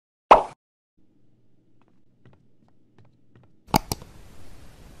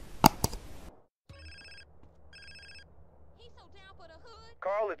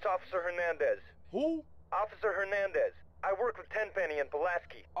Carl, it's Officer Hernandez. Who? Officer Hernandez. I work with Tenpenny and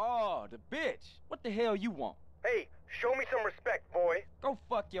Pulaski. Oh, the bitch. What the hell you want? Hey, show me some respect, boy. Go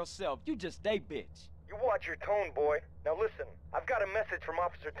fuck yourself. You just a bitch. You watch your tone, boy. Now listen, I've got a message from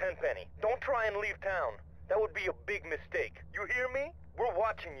Officer Tenpenny. Don't try and leave town. That would be a big mistake. You hear me? We're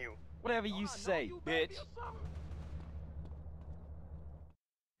watching you. Whatever you say, bitch.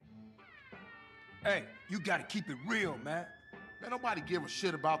 Hey, you gotta keep it real, man. Man, nobody give a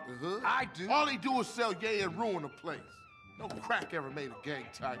shit about the hood. I do. All they do is sell yay and ruin the place. No crack ever made a gang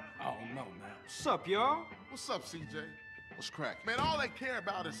type. I don't know, man. What's up, y'all? What's up, CJ? What's crack? Man, all they care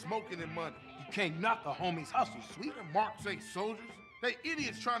about is smoking and money. You can't knock a homie's hustle, sweet. Them marks ain't soldiers. They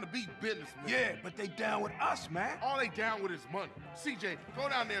idiots trying to be businessmen. Yeah, but they down with us, man. All they down with is money. CJ, go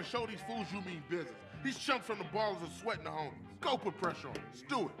down there and show these fools you mean business. These chumps from the ballers are sweating the homies. Go put pressure on them. Let's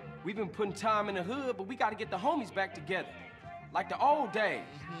do it. We've been putting time in the hood, but we gotta get the homies back together. Like the old days.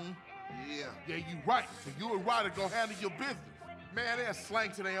 Yeah, you right. So you and Ryder gonna handle your business. Man, they're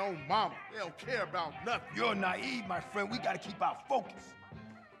slang to their own mama. They don't care about nothing. You're naive, my friend. We gotta keep our focus.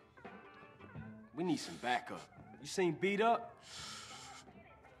 We need some backup. You seen Beat Up?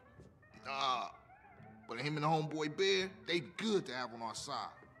 But him and the homeboy Bear, they good to have on our side.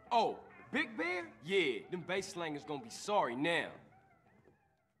 Oh, Big Bear? Yeah, them bass slangers gonna be sorry now.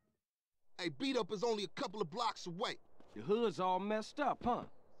 Hey, Beat Up is only a couple of blocks away. The hood's all messed up, huh?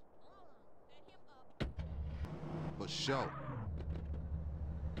 For sure.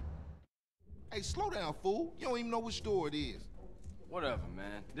 Hey, slow down, fool. You don't even know which store it is. Whatever,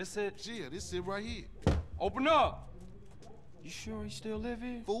 man. This it? Yeah, this it right here. Open up! You sure he still live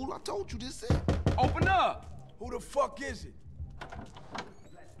here? Fool, I told you this it. Open up! Who the fuck is it?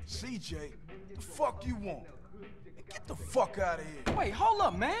 CJ, the fuck you want? Get the fuck out of here. Wait, hold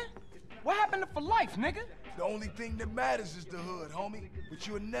up, man. What happened to For Life, nigga? The only thing that matters is the hood, homie. But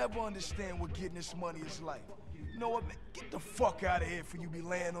you'll never understand what getting this money is like. You know what, man? Get the fuck out of here before you be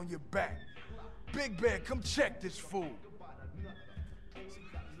laying on your back. Big Bear, come check this fool.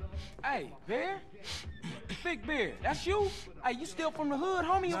 Hey, Bear? Big Bear, that's you? Hey, you still from the hood,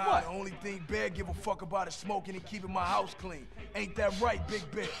 homie, or Nah, what? the only thing Bear give a fuck about is smoking and keeping my house clean. Ain't that right, Big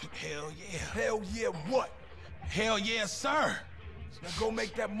Bear? Hell yeah. Hell yeah, what? Hell yeah, sir. Now go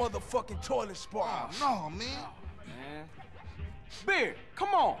make that motherfucking toilet spark. No, man. Man. Bear,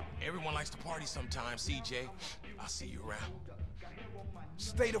 come on. Everyone likes to party sometimes, CJ. I'll see you around.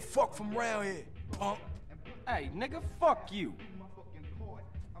 Stay the fuck from around here, punk. Hey, nigga, fuck you.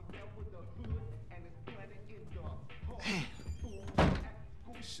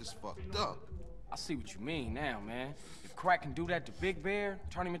 It's just fucked up. I see what you mean now, man. If crack can do that to Big Bear,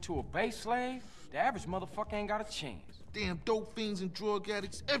 turn him into a base slave, the average motherfucker ain't got a chance. Damn dope fiends and drug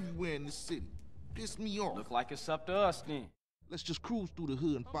addicts everywhere in this city. Piss me off. Look like it's up to us then. Let's just cruise through the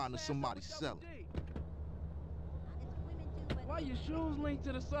hood and find us somebody selling. Why your shoes linked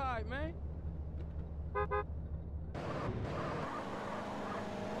to the side, man?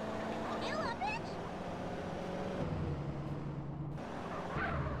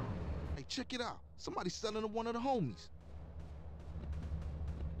 Hey, check it out. Somebody's selling to one of the homies.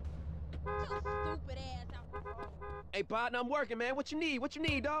 Hey, partner, I'm working, man. What you need? What you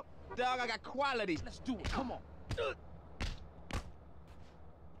need, dog? Dog, I got quality. Let's do it, come on.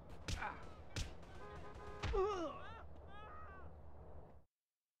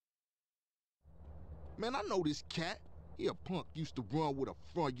 Man, I know this cat. He a punk used to run with a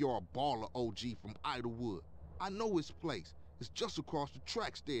front yard baller OG from Idlewood. I know his place. It's just across the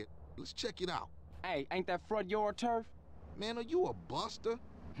tracks there. Let's check it out. Hey, ain't that front yard turf? Man, are you a buster?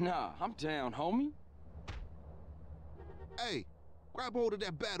 Nah, I'm down, homie. Hey, grab hold of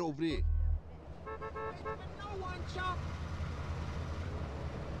that bat over there. No one, chop.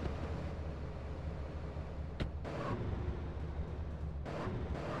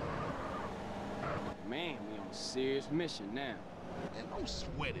 Man, we on a serious mission now. Man, don't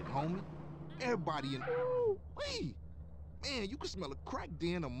sweat it, homie. Everybody in... Ooh, wait. Man, you can smell a crack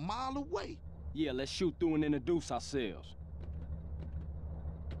den a mile away. Yeah, let's shoot through and introduce ourselves.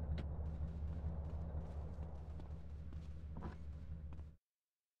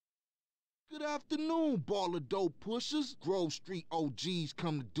 Good afternoon, baller dope pushers. Grove Street OGs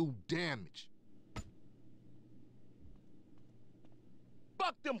come to do damage.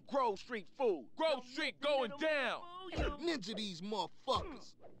 Fuck them Grove Street fools. Grove Street going down. Ninja these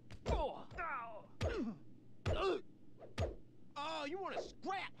motherfuckers. Oh, you want to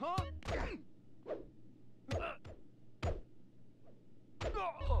scrap, huh?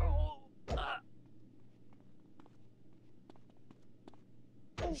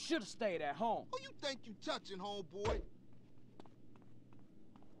 You should've stayed at home. Who you think you touching, homeboy?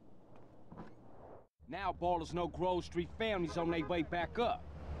 Now ballers know Grove Street families on their way back up.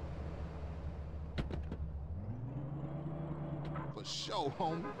 For sure,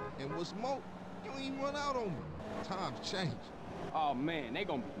 homie. And what's more, you ain't run out on me. Times change. Oh man, they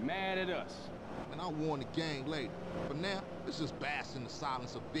gonna be mad at us. And I'll warn the gang later. For now, let's just bask in the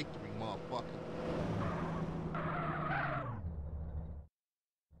silence of victory, motherfucker.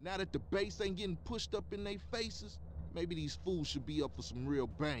 Now that the base ain't getting pushed up in their faces, maybe these fools should be up for some real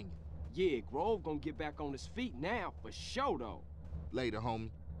banging. Yeah, Grove gonna get back on his feet now, for sure though. Later, homie.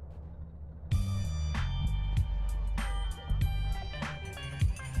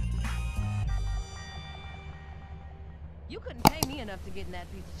 You couldn't pay me enough to get in that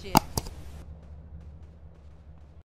piece of shit.